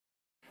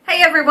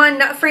Hey everyone,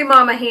 Nut Free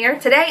Mama here.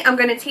 Today I'm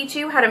going to teach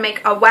you how to make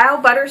a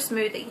Wowbutter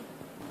Smoothie.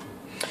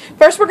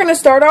 First we're going to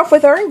start off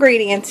with our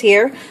ingredients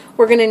here.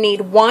 We're going to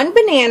need 1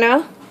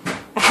 banana,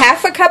 a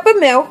half a cup of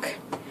milk,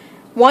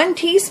 1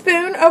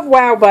 teaspoon of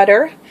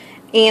Wowbutter,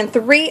 and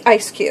 3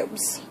 ice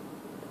cubes.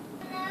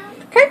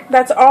 Okay,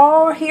 that's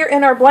all here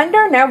in our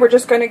blender. Now we're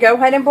just going to go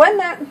ahead and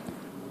blend that.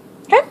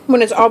 Okay,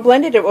 when it's all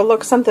blended it will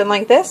look something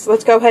like this.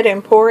 Let's go ahead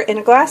and pour it in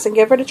a glass and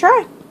give it a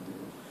try.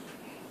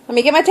 Let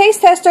me get my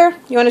taste tester.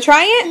 You want to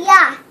try it?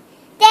 Yeah.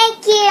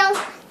 Thank you.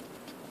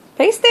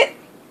 Taste it.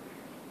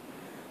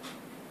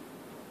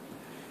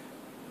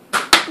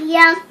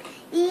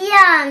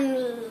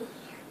 Yummy.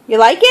 You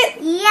like it?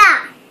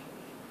 Yeah.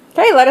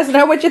 Okay, let us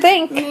know what you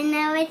think. I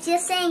know what you're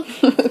saying.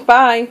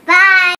 Bye. Bye.